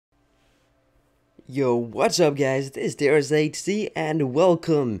Yo, what's up guys? This is TerasHD and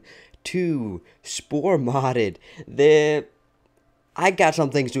welcome to Spore Modded. I got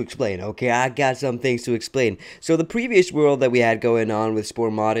some things to explain, okay? I got some things to explain. So the previous world that we had going on with Spore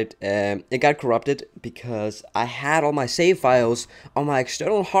Modded, it got corrupted because I had all my save files on my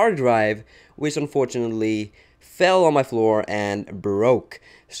external hard drive, which unfortunately fell on my floor and broke.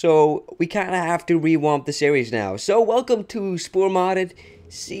 So we kind of have to rewamp the series now. So welcome to Spore Modded.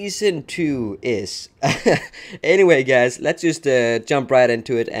 Season 2 is. Anyway, guys, let's just jump right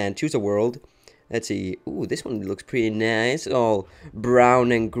into it and choose a world. Let's see. Ooh, this one looks pretty nice. All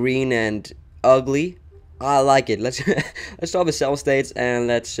brown and green and ugly. I like it. Let's start with cell states and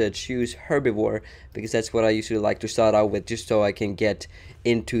let's choose herbivore because that's what I usually like to start out with, just so I can get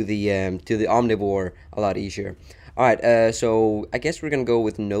into the omnivore a lot easier. All right. So I guess we're gonna go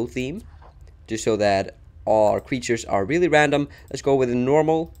with no theme, just so that all our creatures are really random. Let's go with a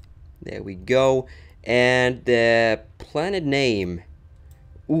normal. There we go. And the planet name.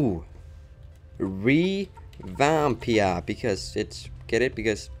 Ooh. Revampia. Because it's... Get it?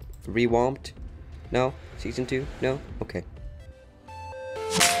 Because revamped? No? Season 2? No? Okay.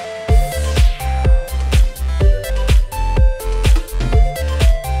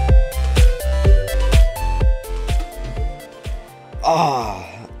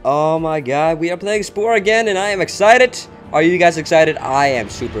 Oh my god, we are playing Spore again and I am excited. Are you guys excited? I am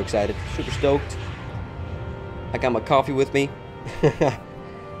super excited. Super stoked. I got my coffee with me.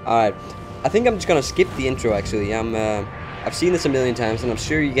 Alright. I think I'm just gonna skip the intro actually. I've seen this a million times and I'm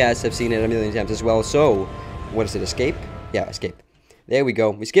sure you guys have seen it a million times as well. So, what is it? Escape? Yeah, escape. There we go.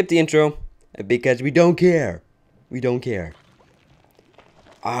 We skipped the intro because we don't care. We don't care.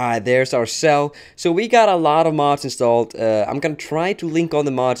 Alright, there's our cell. So we got a lot of mods installed. I'm gonna try to link all the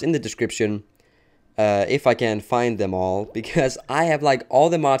mods in the description. If I can find them all. Because I have like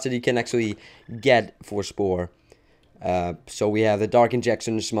all the mods that you can actually get for Spore. So we have the Dark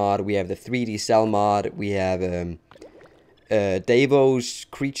Injections mod. We have the 3D Cell mod. We have Davo's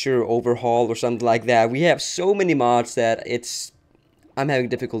Creature Overhaul or something like that. We have so many mods that I'm having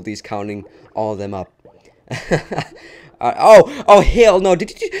difficulties counting all of them up. Oh hell no!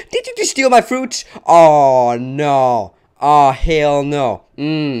 Did you just steal my fruits? Oh no! Oh hell no!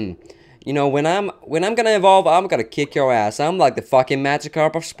 You know when I'm gonna evolve, I'm gonna kick your ass. I'm like the fucking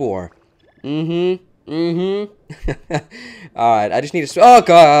Magikarp of Spore. All right, I just need to. Oh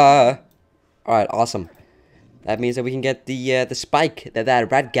god! All right, awesome. That means that we can get the spike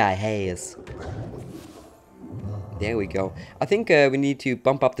that red guy has. There we go. I think we need to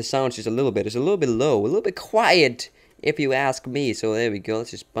bump up the sound just a little bit. It's a little bit low, a little bit quiet, if you ask me. So there we go. Let's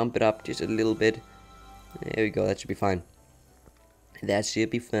just bump it up just a little bit. There we go. That should be fine. That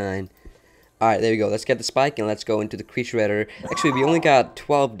should be fine. Alright, there we go. Let's get the spike and let's go into the creature editor. Actually, we only got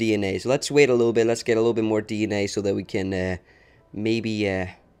 12 DNA. So let's wait a little bit. Let's get a little bit more DNA so that we can maybe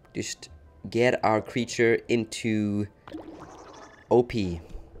just get our creature into OP.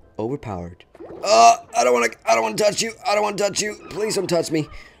 Overpowered. I don't want to touch you. I don't want to touch you. Please don't touch me.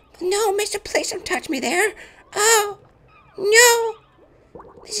 No, mister, please don't touch me there. Oh, no.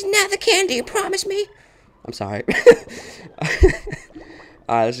 This is not the candy you promised me. I'm sorry.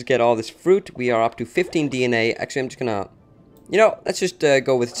 Alright, let's just get all this fruit. We are up to 15 DNA. Actually, I'm just gonna... You know, let's just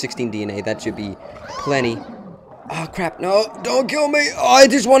go with 16 DNA. That should be plenty. Oh, crap. No, don't kill me. Oh, I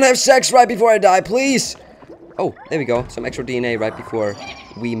just want to have sex right before I die, please. Oh, there we go. Some extra DNA right before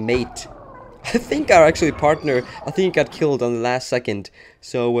we mate. I think our actually partner, I think he got killed on the last second.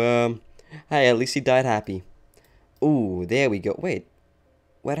 So, hey, at least he died happy. Ooh, there we go. Wait,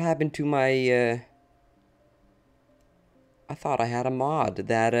 what happened to my, I thought I had a mod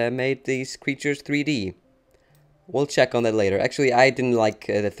that made these creatures 3D. We'll check on that later. Actually, I didn't like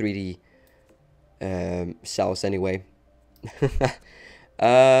the 3D cells anyway.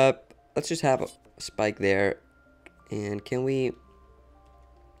 Let's just have a spike there. And can we...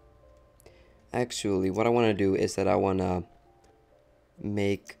 Actually, what I want to do is that I want to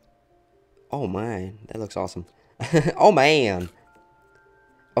make... Oh man, that looks awesome. Oh man.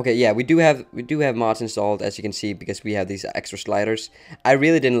 Okay, yeah, we do have mods installed, as you can see, because we have these extra sliders. I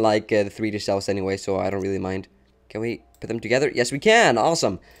really didn't like the 3D cells anyway, so I don't really mind. Can we put them together? Yes, we can.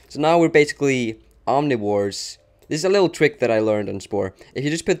 Awesome. So now we're basically omnivores. This is a little trick that I learned on Spore. If you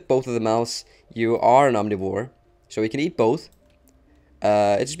just put both of the mouths, you are an omnivore, so you can eat both.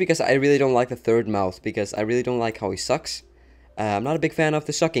 It's just because I really don't like the third mouth, because I really don't like how he sucks. I'm not a big fan of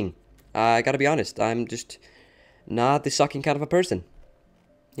the sucking. I gotta be honest, I'm just not the sucking kind of a person.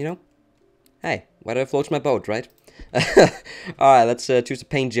 You know? Hey, whatever floats my boat, right? Alright, let's choose a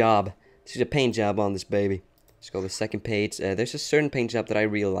paint job. Let's choose a paint job on this baby. Let's go to the second page. There's a certain paint job that I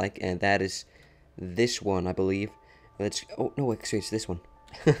really like, and that is this one, I believe. Let's... Oh, no, actually, it's this one.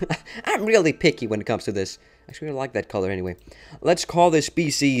 I'm really picky when it comes to this. Actually, I like that color anyway. Let's call this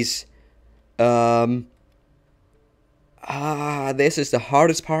species... this is the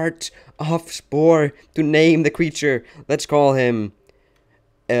hardest part of Spore to name the creature. Let's call him...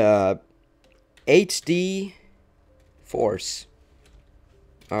 HD... Force.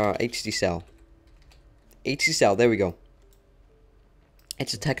 HD Cell. HD Cell, there we go.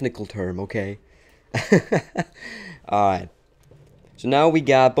 It's a technical term, okay? Alright. So now we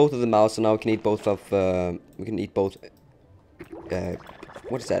got both of the mouths, so now we can eat both of, we can eat both,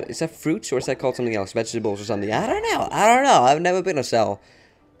 what is that? Is that fruits, or is that called something else? Vegetables or something? I don't know. I don't know. I've never been a cell.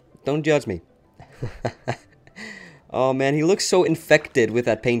 Don't judge me. Oh man, he looks so infected with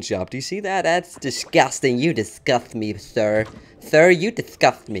that paint job. Do you see that? That's disgusting. You disgust me, sir. Sir, you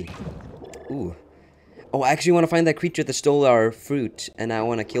disgust me. Ooh. Oh, I actually want to find that creature that stole our fruit, and I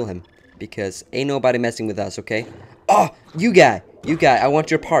want to kill him. Because ain't nobody messing with us, okay? Oh, you guy, I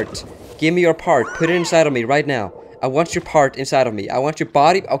want your part. Give me your part. Put it inside of me right now. I want your part inside of me. I want your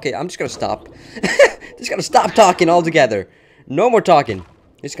body. Okay, I'm just gonna stop. Just gonna stop talking altogether. No more talking.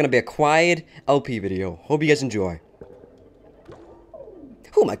 It's gonna be a quiet LP video. Hope you guys enjoy.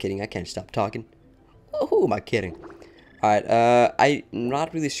 Who am I kidding? I can't stop talking. Oh, who am I kidding? Alright, I'm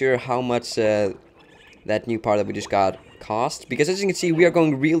not really sure how much that new part that we just got cost. Because as you can see, we are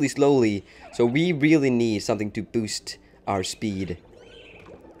going really slowly. So we really need something to boost our speed.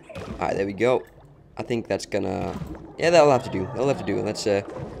 Alright, there we go. I think that's gonna... Yeah, that'll have to do. That'll have to do. Let's,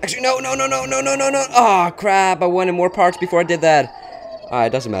 Actually, no. Oh, crap. I wanted more parts before I did that. Alright,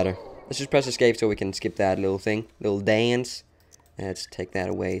 doesn't matter. Let's just press escape so we can skip that little thing. Little dance. And let's take that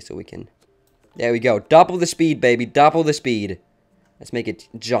away so we can... There we go. Double the speed, baby. Double the speed. Let's make it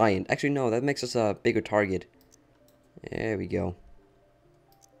giant. Actually, no. That makes us a bigger target. There we go.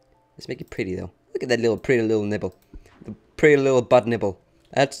 Let's make it pretty, though. Look at that little pretty little nipple. The pretty little butt nipple.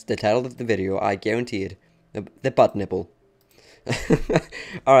 That's the title of the video. I guarantee it. The butt nipple.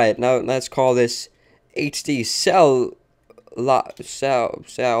 Alright, now let's call this HD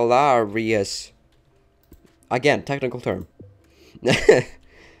Cellarius. Again, technical term.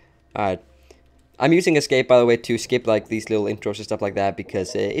 Alright. I'm using escape, by the way, to skip like these little intros and stuff like that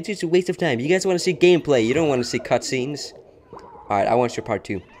because it's just a waste of time. You guys want to see gameplay. You don't want to see cutscenes. Alright, I want your part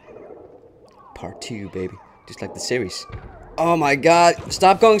 2. Part 2, baby. Just like the series. Oh my god.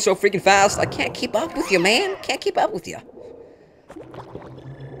 Stop going so freaking fast. I can't keep up with you, man. Can't keep up with you.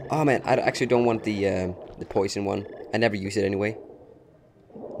 Oh man, I actually don't want the poison one. I never use it anyway.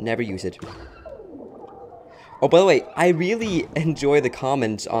 Never use it. Oh, by the way, I really enjoy the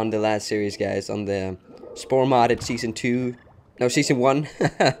comments on the last series, guys, on the Spore modded Season 2. No, Season 1.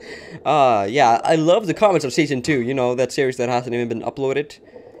 Yeah, I love the comments of Season 2, you know, that series that hasn't even been uploaded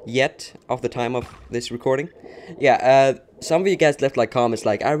yet, of the time of this recording. Yeah, some of you guys left, like, comments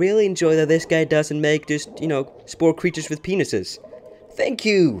like, I really enjoy that this guy doesn't make just, you know, Spore creatures with penises. Thank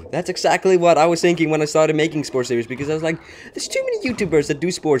you! That's exactly what I was thinking when I started making Spore series, because I was like, there's too many YouTubers that do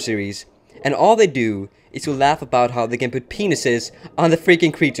Spore series, and all they do is to laugh about how they can put penises on the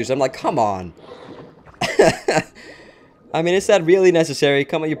freaking creatures. I'm like, come on. I mean, is that really necessary?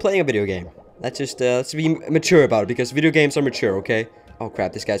 Come on, you're playing a video game. Let's just, let's be mature about it, because video games are mature, okay? Oh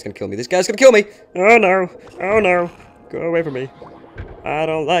crap, this guy's gonna kill me. This guy's gonna kill me! Oh no! Oh no! Go away from me. I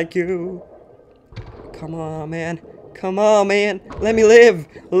don't like you. Come on, man. Come on, man. Let me live.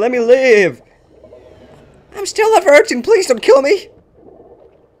 Let me live. I'm still a virgin. Please don't kill me.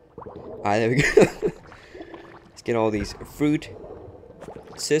 Alright, there we go. Let's get all these fruity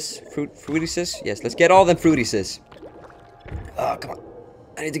sis. Yes, let's get all them fruity sis. Oh, come on.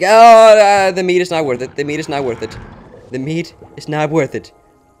 I need to go. The meat is not worth it. The meat is not worth it. The meat is not worth it.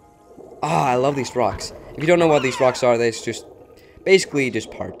 Ah, I love these rocks. If you don't know what these rocks are, they're just basically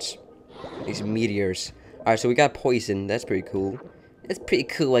just parts. These meteors. Alright, so we got poison. That's pretty cool. That's pretty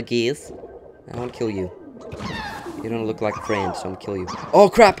cool, I guess. I want to kill you. You don't look like a friend, so I'm gonna kill you. Oh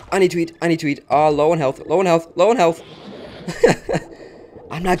crap! I need to eat. I need to eat. Oh, low on health. Low on health. Low on health.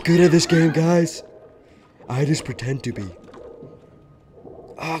 I'm not good at this game, guys. I just pretend to be.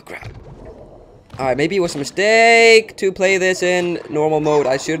 Oh crap. Alright, maybe it was a mistake to play this in normal mode.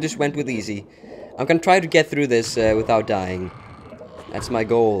 I should have just went with easy. I'm gonna try to get through this without dying. That's my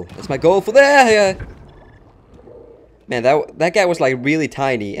goal. That's my goal for there. Man, that guy was like really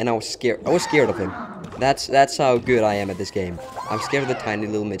tiny, and I was scared. I was scared of him. That's how good I am at this game. I'm scared of the tiny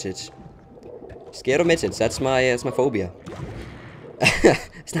little midgets. Scared of midgets. That's my phobia.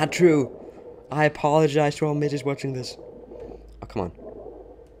 It's not true. I apologize to all midgets watching this. Oh, come on.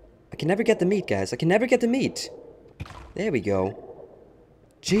 I can never get the meat, guys. I can never get the meat. There we go.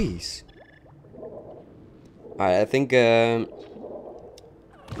 Jeez. Alright, I think, I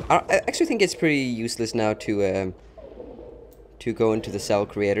actually think it's pretty useless now to go into the cell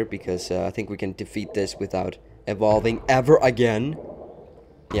creator, because I think we can defeat this without evolving ever again.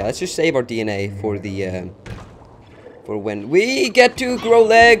 Yeah, let's just save our DNA for the, for when we get to grow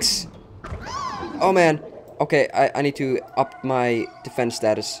legs. Oh man. Okay, I need to up my defense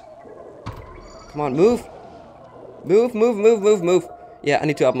status. Come on, move. Move, move, move, move, move. Yeah, I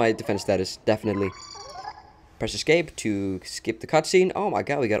need to up my defense status, definitely. Press escape to skip the cutscene. Oh my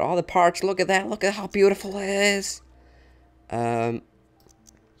god, we got all the parts. Look at that. Look at how beautiful it is. Actually,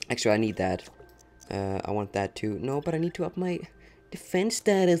 I need that. I want that too. No, but I need to up my defense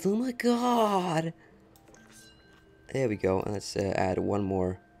status. Oh my god. There we go. And let's add one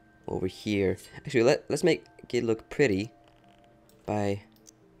more over here. Actually, let's make it look pretty by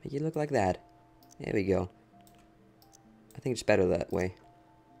make it look like that. There we go. I think it's better that way.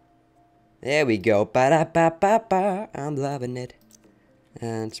 There we go. Ba-da-ba-ba-ba. I'm loving it.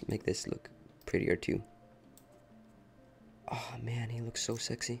 And let's make this look prettier too. Oh man, he looks so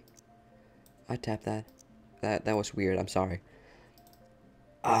sexy. I tapped that. That was weird. I'm sorry.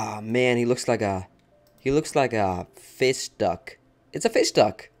 Ah man, he looks like a fish duck. It's a fish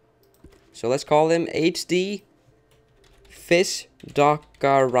duck. So let's call him HD Fish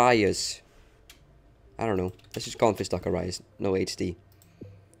Duckarius. I don't know. Let's just call him Fish Duckarius. No HD.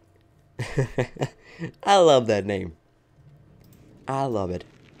 I love that name. I love it.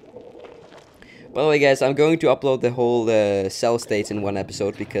 By the way, guys, I'm going to upload the whole cell states in one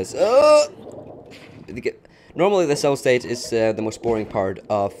episode because normally the cell state is the most boring part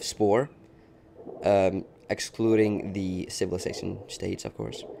of Spore, excluding the civilization states, of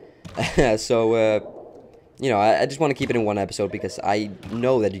course. So, you know, I just want to keep it in one episode because I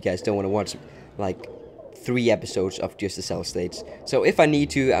know that you guys don't want to watch like 3 episodes of just the cell states. So if I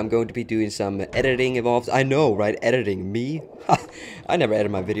need to, I'm going to be doing some editing involved. I know, right? Editing me? I never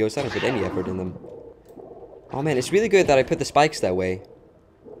edit my videos. I don't put any effort in them. Oh man, it's really good that I put the spikes that way.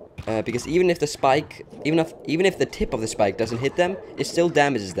 Because even if the spike, even if the tip of the spike doesn't hit them, it still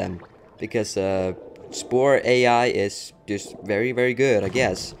damages them. Because Spore AI is just very, very good, I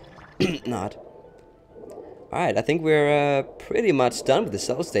guess. Not. Alright, I think we're pretty much done with the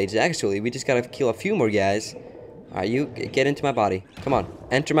cell stage, actually. We just gotta kill a few more guys. Alright, you get into my body. Come on.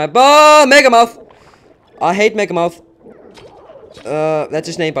 Enter my Megamouth! I hate Megamouth. That's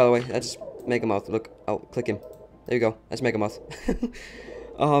his name, by the way. That's Megamouth. Look, I'll click him. There you go. That's Megamouth.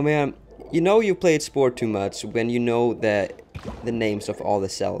 Oh, man. You know you played Spore too much when you know the names of all the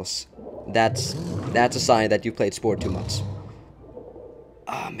cells. That's a sign that you played Spore too much.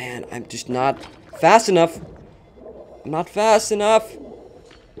 Oh, man. I'm just not fast enough. I'm not fast enough.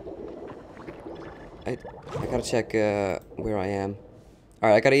 I gotta check where I am.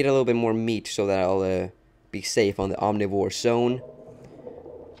 Alright, I gotta eat a little bit more meat so that I'll be safe on the omnivore zone.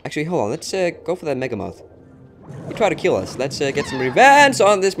 Actually, hold on. Let's go for that Megamouth. He tried to kill us. Let's get some revenge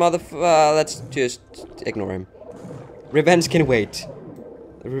on this let's just ignore him. Revenge can wait.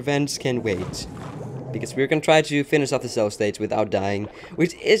 Revenge can wait. Because we're gonna try to finish off the cell stage without dying.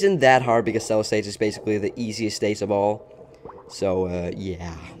 Which isn't that hard because cell stage is basically the easiest stage of all. So,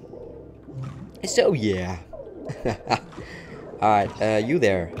 yeah. So, yeah. Alright, you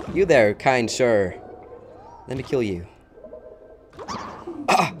there. You there, kind sir. Let me kill you.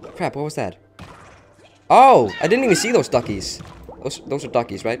 Ah! Crap, what was that? Oh! I didn't even see those duckies. Those are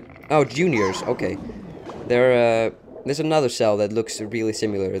duckies, right? Oh, juniors. Okay. There's another cell that looks really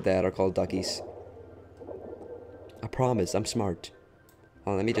similar that are called duckies. I promise, I'm smart.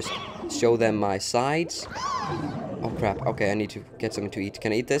 Oh, let me just show them my sides. Oh, crap. Okay, I need to get something to eat.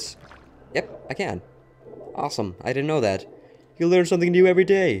 Can I eat this? Yep, I can. Awesome. I didn't know that. You learn something new every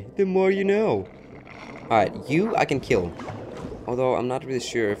day. The more you know. Alright, you I can kill. Although, I'm not really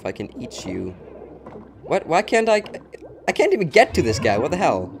sure if I can eat you. What? Why can't I can't even get to this guy. What the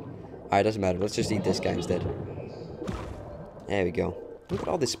hell? Alright, doesn't matter. Let's just eat this guy instead. There we go. Look at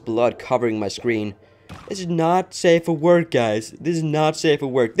all this blood covering my screen. This is not safe for work, guys. This is not safe for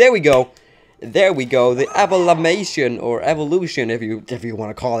work. There we go. There we go. The evolution, or evolution, if you want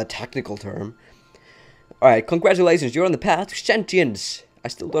to call it a technical term. Alright, congratulations. You're on the path to sentience. I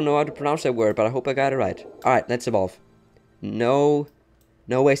still don't know how to pronounce that word, but I hope I got it right. Alright, let's evolve. No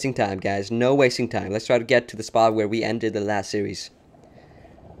wasting time, guys. No wasting time. Let's try to get to the spot where we ended the last series.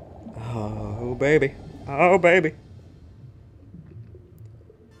 Oh, baby. Oh, baby.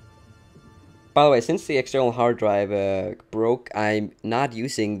 By the way, since the external hard drive broke, I'm not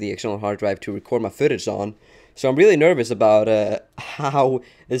using the external hard drive to record my footage on. So I'm really nervous about how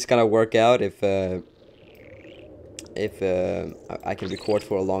this is gonna work out if I can record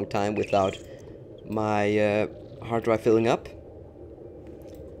for a long time without my hard drive filling up.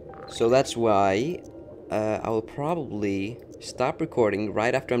 So that's why I will probably stop recording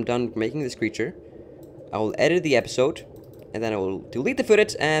right after I'm done making this creature. I will edit the episode, and then I will delete the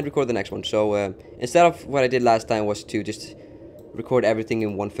footage and record the next one. So instead of what I did last time was to just record everything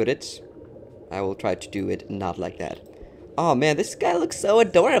in one footage, I will try to do it not like that. Oh man, this guy looks so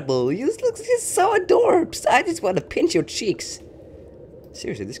adorable. He's so adorable. I just want to pinch your cheeks.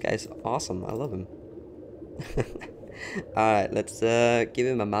 Seriously, this guy is awesome. I love him. Alright, let's give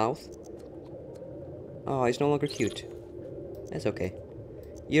him a mouth. Oh, he's no longer cute. That's okay.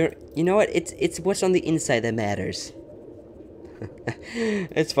 You know what? It's what's on the inside that matters.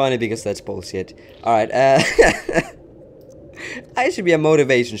 It's funny because that's bullshit. Alright, I should be a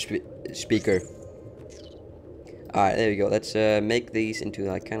motivation speaker. Alright, there we go. Let's make these into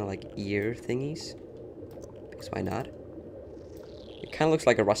like kind of like ear thingies. Because why not? It kind of looks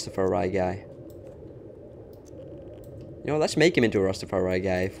like a Rastafari guy. You know, let's make him into a Rastafari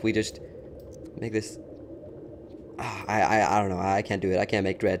guy. If we just make this... I don't know. I can't do it. I can't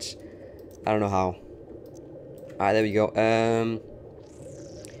make dreads. I don't know how. Alright, there we go.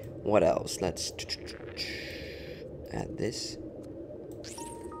 What else? Let's add this.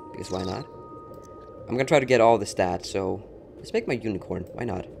 Because why not? I'm gonna try to get all the stats, so let's make my unicorn. Why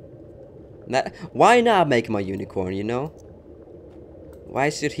not? Why not make my unicorn, you know? Why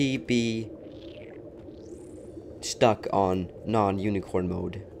should he be stuck on non-unicorn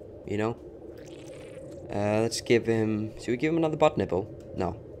mode, you know? Let's give him... Should we give him another butt nipple?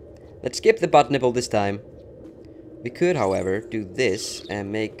 No. Let's skip the butt nipple this time. We could, however, do this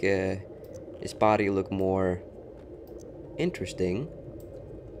and make his body look more interesting.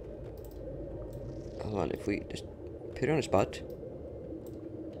 Hold on, if we just put it on his butt.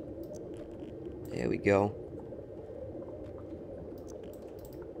 There we go.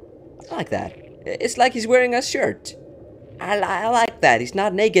 I like that. It's like he's wearing a shirt. I like that. He's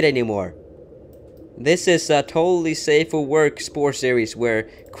not naked anymore. This is a totally safe for work Spore series where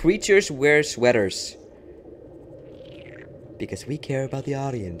creatures wear sweaters. Because we care about the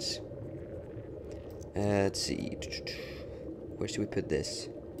audience. Let's see. Where should we put this?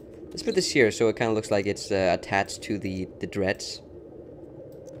 Let's put this here so it kind of looks like it's attached to the dreads.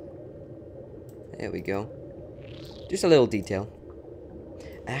 There we go. Just a little detail.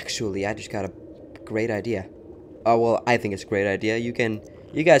 Actually, I just got a great idea. Oh, well, I think it's a great idea. You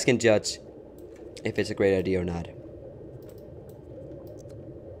guys can judge if it's a great idea or not.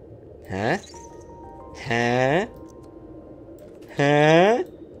 Huh? Huh? Huh?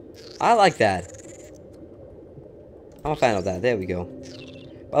 I like that. I'm a fan of that. There we go.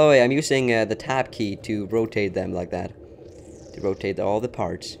 By the way, I'm using the tab key to rotate them like that. To rotate all the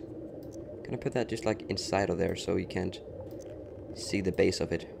parts. Gonna put that just like inside of there so you can't see the base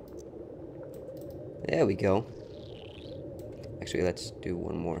of it. There we go. Actually, let's do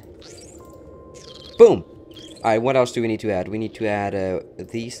one more. Boom! Alright, what else do we need to add? We need to add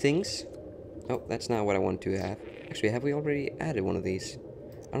these things. Oh, that's not what I want to have. Actually, have we already added one of these?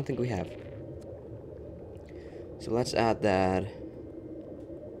 I don't think we have. So let's add that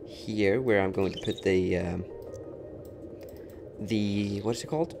here, where I'm going to put the what's it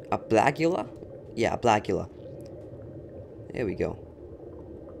called? A blagula? Yeah, a blagula. There we go.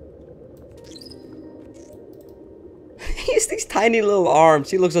 He has these tiny little arms.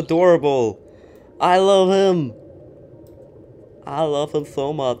 He looks adorable. I love him. I love him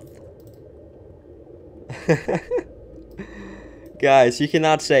so much. Guys, you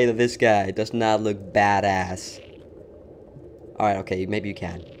cannot say that this guy does not look badass. Alright, okay, maybe you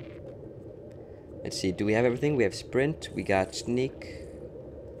can. Let's see, do we have everything? We have sprint, we got sneak,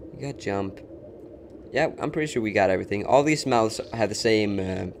 we got jump. Yeah, I'm pretty sure we got everything. All these mouths have the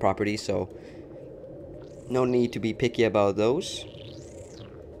same properties, so no need to be picky about those.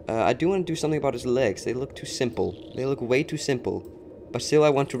 I do want to do something about his legs. They look too simple. They look way too simple. But still, I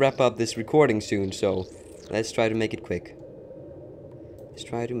want to wrap up this recording soon, so let's try to make it quick. Let's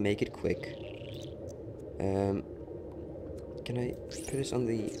try to make it quick. Can I put this on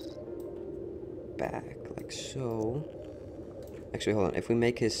the back, like so? Actually, hold on. If we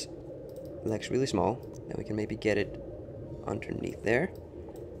make his legs really small, then we can maybe get it underneath there.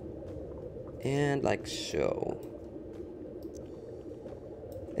 And like so.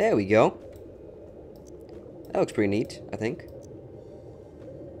 There we go. That looks pretty neat, I think.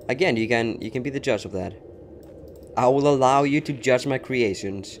 Again, you can be the judge of that. I will allow you to judge my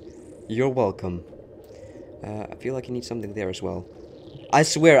creations. You're welcome. I feel like you need something there as well. I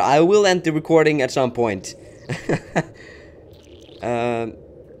swear, I will end the recording at some point.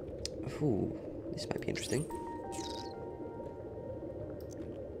 Ooh, this might be interesting.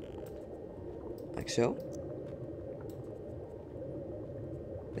 Like so.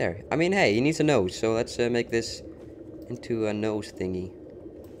 There. I mean, hey, he needs a nose, so let's make this into a nose thingy.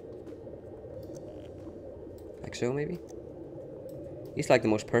 Like so, maybe? He's like the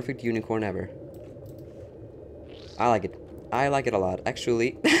most perfect unicorn ever. I like it. I like it a lot.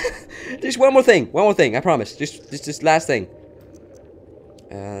 Actually, just one more thing. One more thing, I promise. Just this last thing.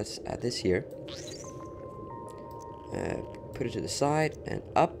 Let's add this here. Put it to the side and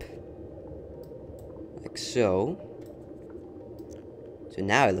up. Like so. So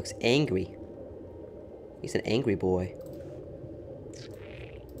now it looks angry. He's an angry boy.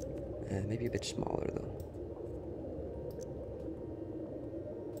 Maybe a bit smaller though.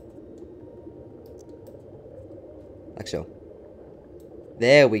 Like so.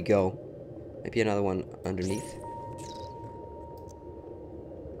 There we go. Maybe another one underneath.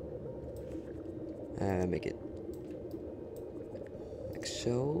 Make it like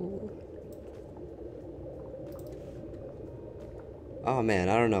so. Oh man,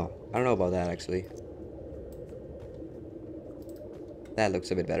 I don't know. I don't know about that actually. That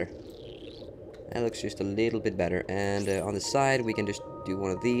looks a bit better. That looks just a little bit better. And on the side, we can just do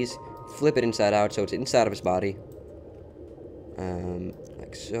one of these. Flip it inside out so it's inside of his body.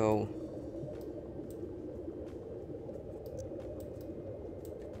 Like so.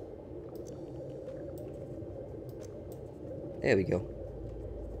 There we go.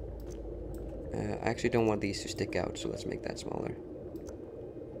 I actually don't want these to stick out, so let's make that smaller.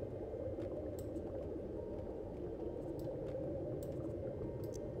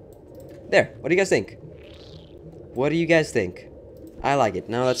 There. What do you guys think? What do you guys think? I like it.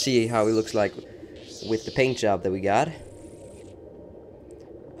 Now let's see how it looks like with the paint job that we got.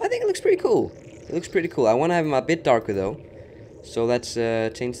 I think it looks pretty cool. It looks pretty cool. I want to have him a bit darker though. So let's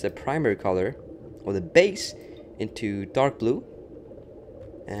change the primary color, or the base, into dark blue.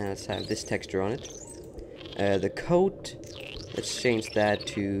 And let's have this texture on it. The coat, let's change that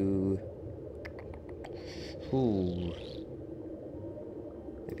to... Ooh.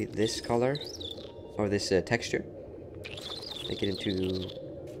 Maybe this color, or this texture. Make it into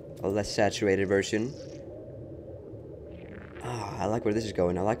a less saturated version. Ah, I like where this is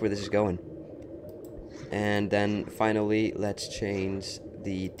going. I like where this is going. And then finally, let's change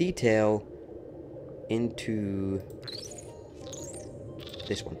the detail into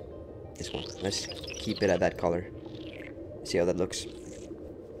this one. This one. Let's keep it at that color. See how that looks.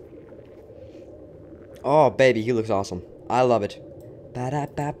 Oh, baby, he looks awesome. I love it.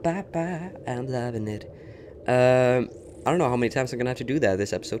 Ba-da-ba-ba-ba. I'm loving it. I don't know how many times I'm gonna have to do that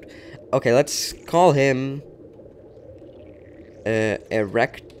this episode. Okay, let's call him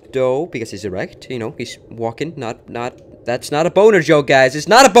Erecto, because he's erect. You know, he's walking. That's not a boner joke, guys. It's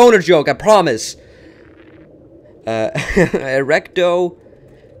not a boner joke, I promise. Erecto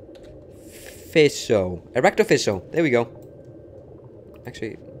Fisso. Erecto Fisso. There we go.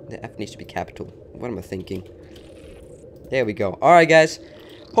 Actually, the F needs to be capital. What am I thinking? There we go. Alright, guys.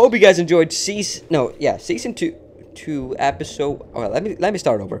 Hope you guys enjoyed season 2 episode. Oh, let me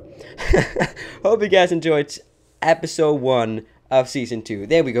start over. Hope you guys enjoyed episode 1 of season 2.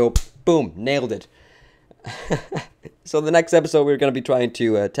 There we go. Boom, nailed it. So the next episode we're gonna be trying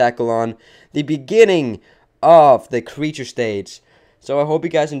to tackle on the beginning of the creature stage. So I hope you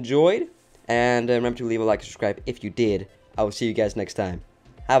guys enjoyed, and remember to leave a like and subscribe if you did. I will see you guys next time.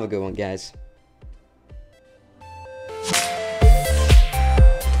 Have a good one, guys.